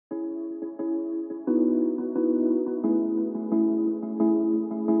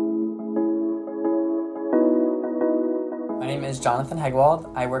name is Johnathan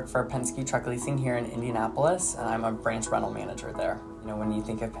Hegewald. I work for Penske Truck Leasing here in Indianapolis, and I'm a branch rental manager there. You know, when you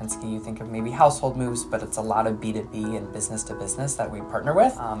think of Penske, you think of maybe household moves, but it's a lot of B2B and business to business that we partner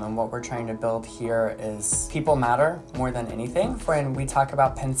with. And what we're trying to build here is people matter more than anything. When we talk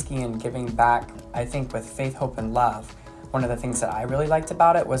about Penske and giving back, I think with faith, hope, and love, one of the things that I really liked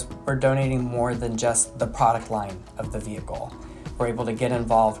about it was we're donating more than just the product line of the vehicle. We're able to get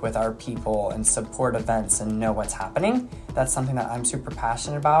involved with our people and support events and know what's happening. That's something that I'm super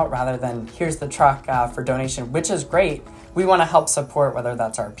passionate about, rather than here's the truck for donation, which is great. We want to help support, whether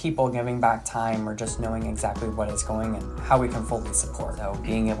that's our people giving back time or just knowing exactly what is going and how we can fully support. So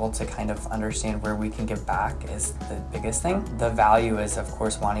being able to kind of understand where we can give back is the biggest thing. The value is, of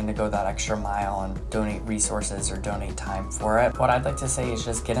course, wanting to go that extra mile and donate resources or donate time for it. What I'd like to say is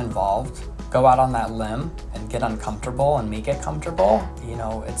just get involved. Go out on that limb and get uncomfortable and make it comfortable. You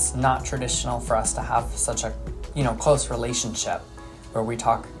know, it's not traditional for us to have such a, close relationship where we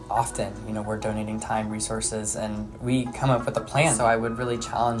talk often. We're donating time, resources, and we come up with a plan. So I would really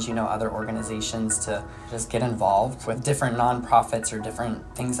challenge, other organizations to just get involved with different nonprofits or different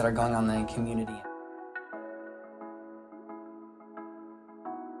things that are going on in the community.